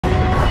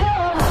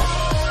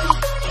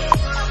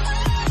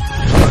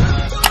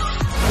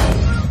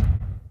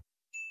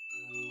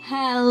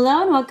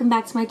Hello and welcome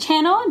back to my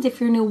channel, and if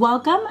you're new,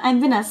 welcome.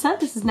 I'm Vanessa,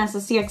 this is Nessa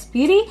CX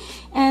Beauty,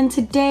 and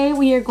today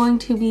we are going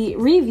to be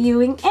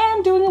reviewing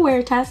and doing a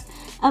wear test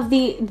of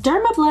the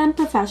Dermablend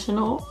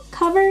Professional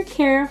Cover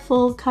Care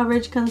Full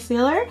Coverage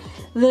Concealer.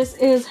 This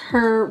is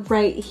her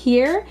right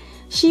here.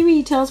 She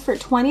retails for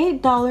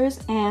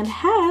 $28 and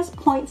has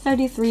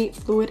 0.33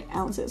 fluid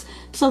ounces.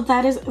 So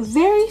that is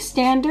very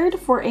standard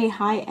for a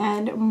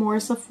high-end, more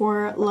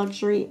Sephora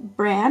luxury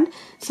brand.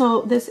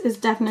 So this is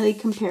definitely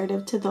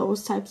comparative to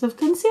those types of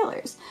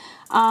concealers.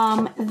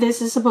 This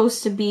is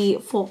supposed to be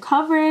full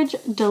coverage,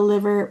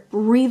 deliver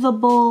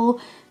breathable,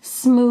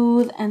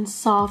 smooth and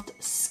soft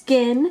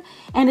skin,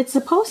 and it's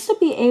supposed to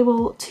be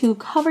able to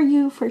cover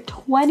you for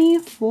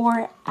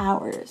 24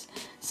 hours.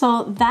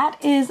 So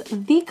that is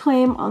the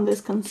claim on this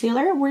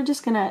concealer. We're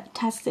just gonna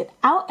test it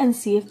out and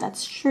see if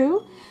that's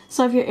true.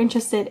 So if you're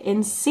interested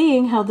in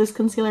seeing how this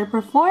concealer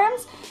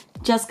performs,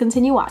 just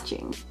continue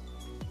watching.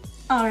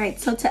 Alright,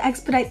 so to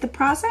expedite the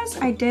process,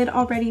 I did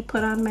already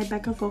put on my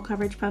Becca Full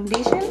Coverage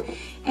Foundation,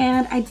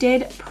 and I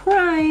did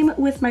prime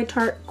with my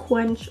Tarte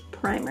Quench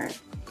Primer.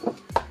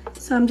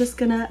 So I'm just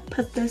gonna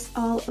put this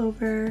all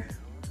over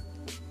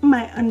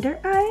my under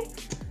eye.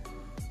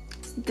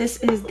 This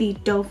is the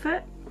Doe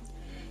Foot.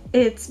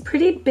 It's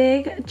pretty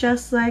big,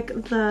 just like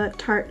the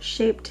Tarte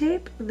Shape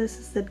Tape. This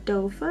is the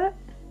Doe Foot.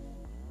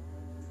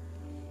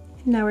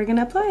 Now we're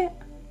gonna apply it.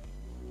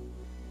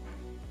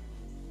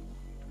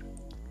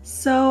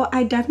 So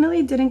I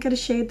definitely didn't get a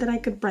shade that I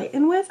could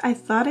brighten with. I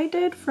thought I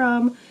did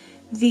from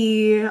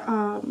the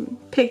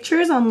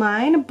pictures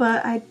online,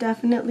 but I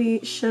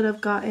definitely should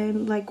have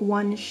gotten like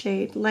one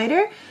shade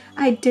lighter.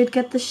 I did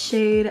get the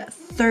shade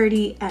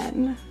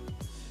 30N.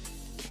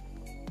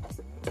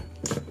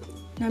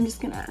 Now I'm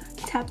just gonna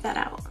tap that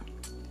out.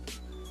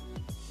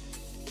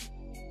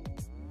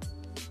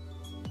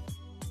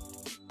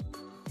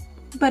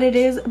 But it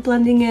is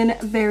blending in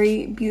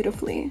very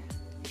beautifully.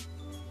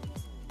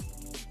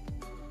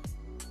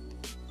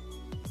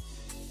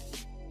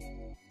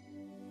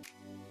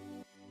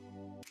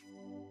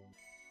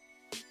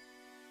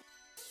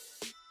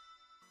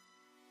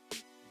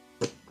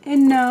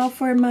 And now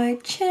for my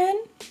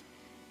chin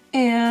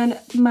and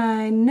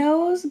my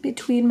nose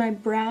between my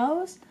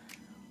brows.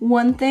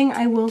 One thing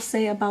I will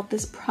say about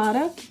this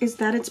product is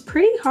that it's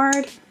pretty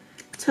hard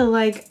to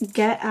like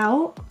get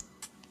out.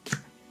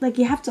 Like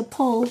you have to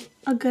pull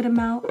a good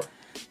amount.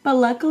 But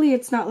luckily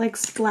it's not like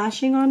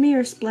splashing on me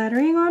or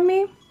splattering on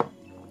me.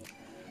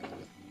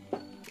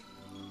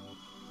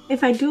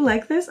 If I do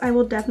like this, I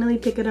will definitely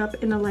pick it up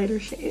in a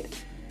lighter shade.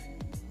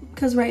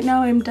 Because right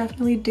now I'm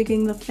definitely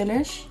digging the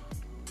finish.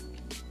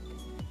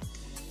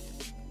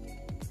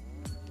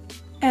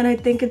 And I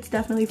think it's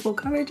definitely full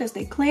coverage as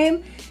they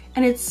claim,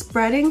 and it's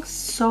spreading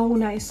so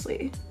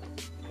nicely.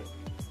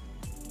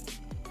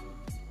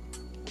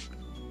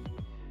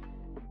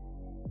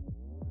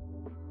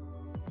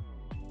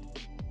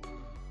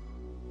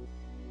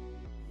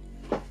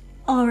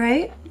 All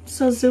right,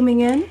 so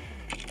zooming in.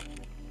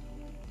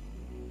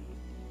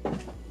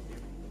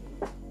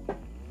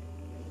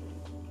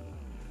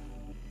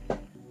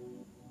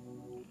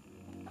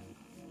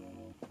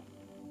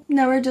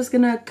 Now we're just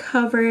gonna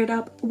cover it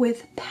up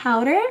with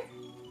powder.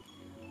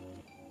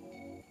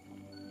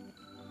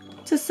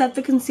 To set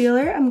the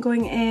concealer, I'm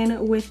going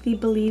in with the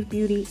Believe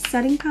Beauty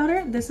setting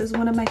powder. This is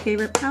one of my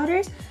favorite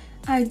powders.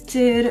 I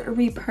did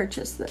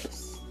repurchase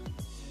this.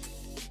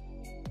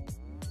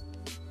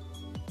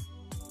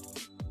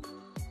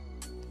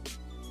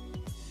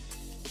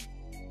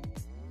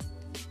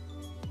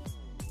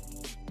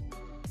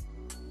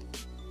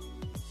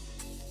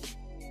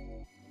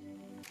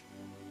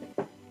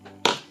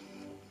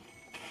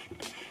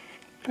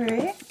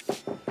 Alright,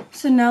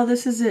 so now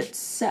this is it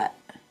set.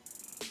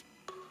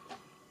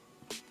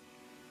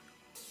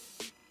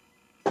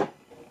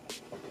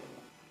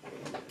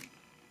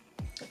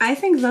 I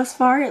think thus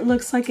far it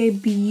looks like a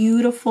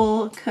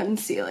beautiful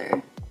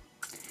concealer.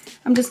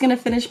 I'm just gonna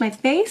finish my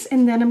face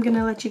and then I'm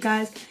gonna let you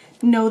guys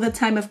know the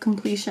time of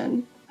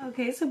completion.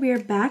 Okay, so we are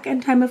back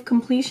and time of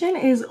completion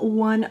is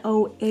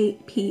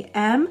 1:08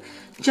 p.m.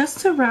 Just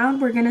to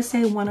round, we're gonna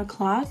say 1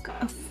 o'clock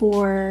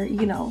for,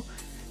 you know,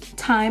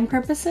 time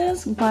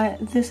purposes, but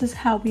this is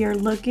how we are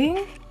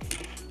looking.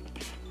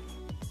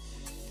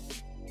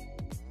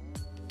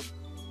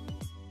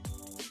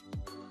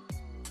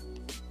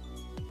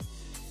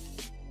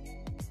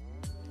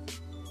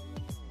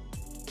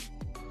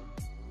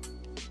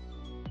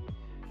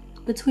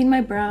 Between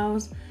my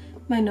brows,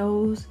 my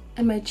nose,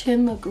 and my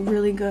chin look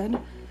really good.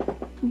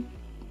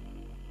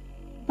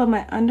 But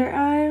my under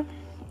eye,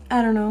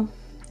 I don't know.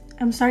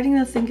 I'm starting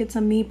to think it's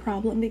a me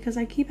problem because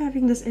I keep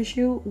having this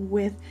issue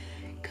with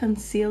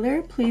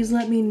concealer. Please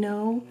let me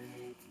know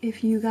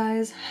if you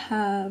guys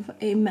have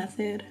a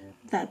method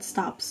that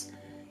stops,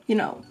 you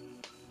know,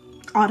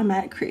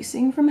 automatic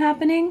creasing from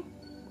happening.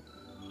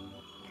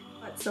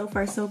 But so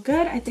far so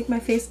good. I think my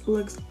face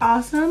looks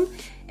awesome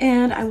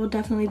and I will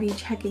definitely be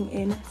checking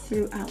in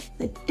throughout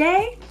the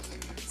day.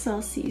 So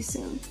I'll see you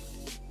soon.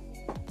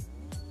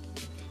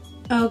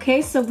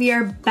 Okay, so we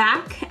are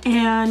back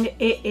and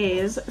it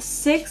is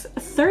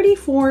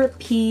 6:34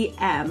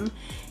 p.m.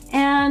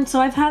 And so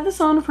I've had this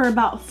on for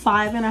about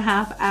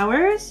 5.5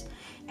 hours,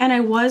 and I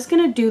was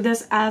gonna do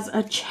this as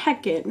a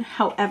check-in.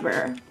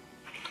 However,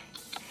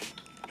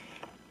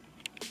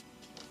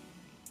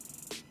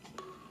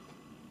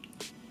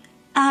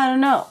 I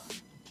don't know.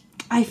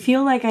 I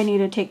feel like I need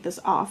to take this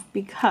off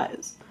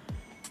because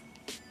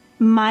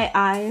my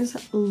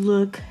eyes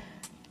look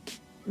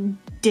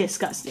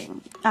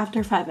disgusting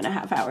after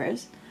 5.5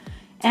 hours.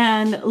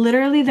 And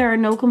literally there are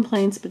no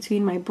complaints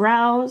between my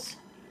brows.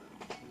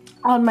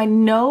 On my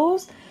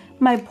nose,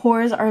 my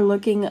pores are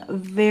looking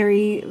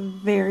very,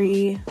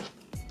 very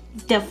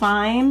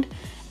defined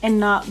and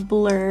not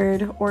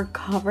blurred or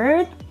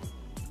covered.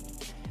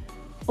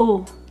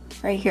 Oh,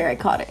 right here, I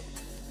caught it.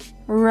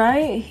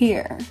 Right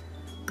here.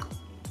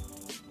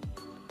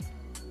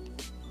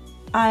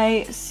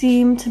 I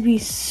seem to be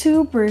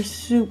super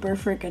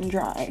freaking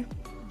dry.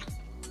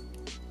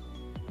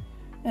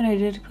 And I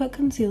did put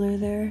concealer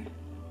there.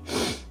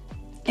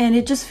 And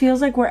it just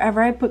feels like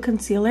wherever I put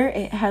concealer,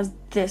 it has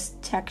this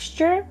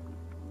texture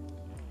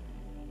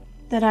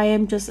that I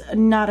am just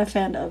not a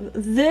fan of.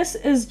 This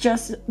is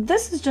just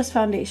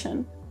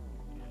foundation.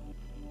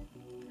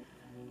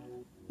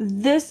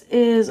 This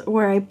is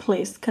where I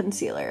placed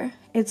concealer.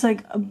 It's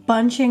like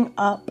bunching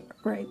up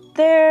right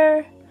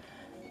there.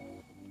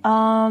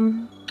 I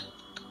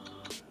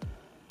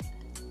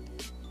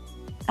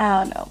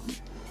don't know.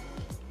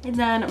 And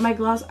then my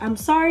gloss, I'm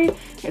sorry,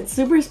 it's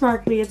super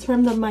sparkly. It's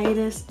from the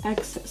Midas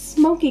X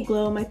Smoky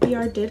Glow. My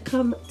PR did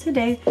come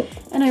today,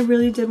 and I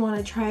really did want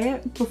to try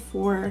it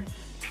before,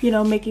 you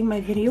know, making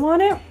my video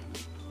on it.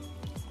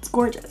 It's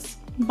gorgeous,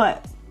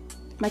 but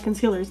my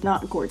concealer is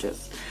not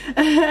gorgeous.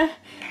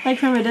 Like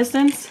from a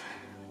distance,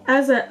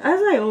 as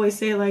I always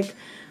say, like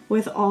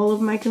with all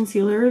of my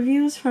concealer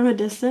reviews, from a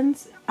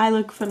distance, I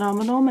look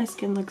phenomenal. My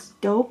skin looks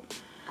dope.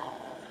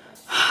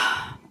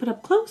 But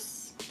up close,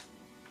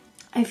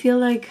 I feel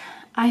like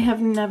I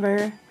have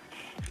never,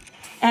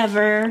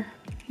 ever,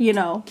 you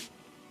know,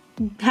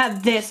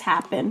 had this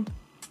happen.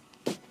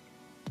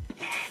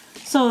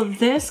 So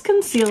this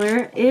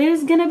concealer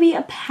is gonna be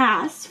a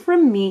pass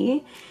from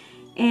me.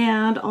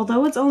 And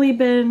although it's only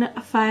been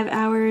 5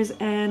 hours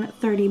and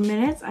 30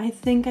 minutes, I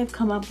think I've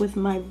come up with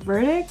my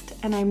verdict,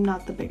 and I'm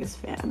not the biggest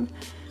fan.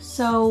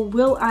 So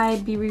will I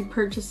be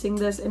repurchasing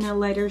this in a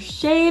lighter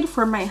shade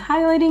for my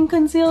highlighting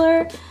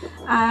concealer?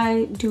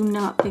 I do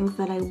not think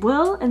that I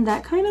will, and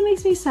that kind of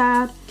makes me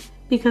sad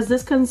because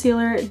this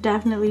concealer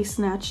definitely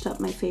snatched up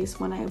my face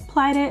when I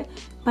applied it,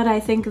 but I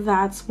think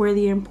that's where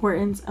the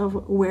importance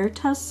of wear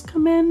tests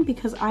come in,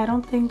 because I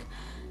don't think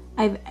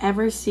I've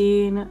ever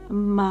seen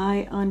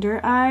my under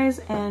eyes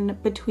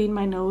and between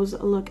my nose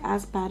look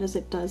as bad as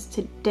it does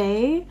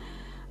today.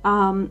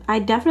 I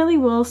definitely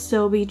will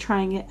still be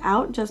trying it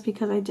out just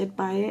because I did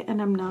buy it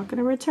and I'm not going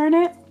to return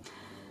it.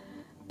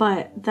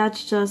 But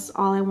that's just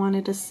all I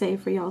wanted to say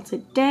for y'all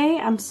today.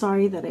 I'm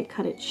sorry that I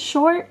cut it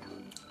short.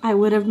 I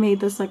would have made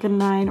this like a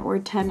 9 or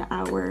 10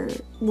 hour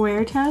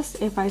wear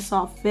test if I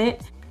saw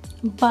fit.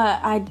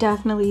 But I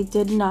definitely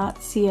did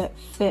not see it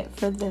fit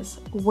for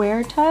this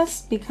wear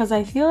test because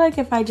I feel like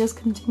if I just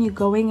continue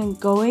going and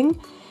going,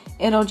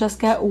 it'll just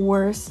get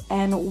worse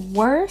and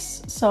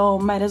worse. So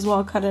might as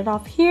well cut it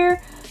off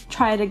here,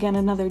 try it again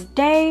another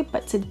day.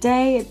 But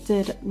today it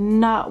did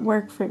not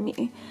work for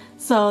me.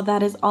 So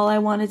that is all I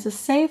wanted to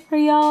say for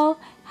y'all.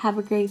 Have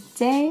a great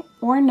day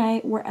or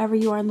night wherever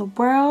you are in the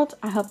world.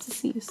 I hope to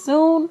see you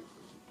soon.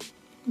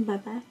 Bye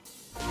bye.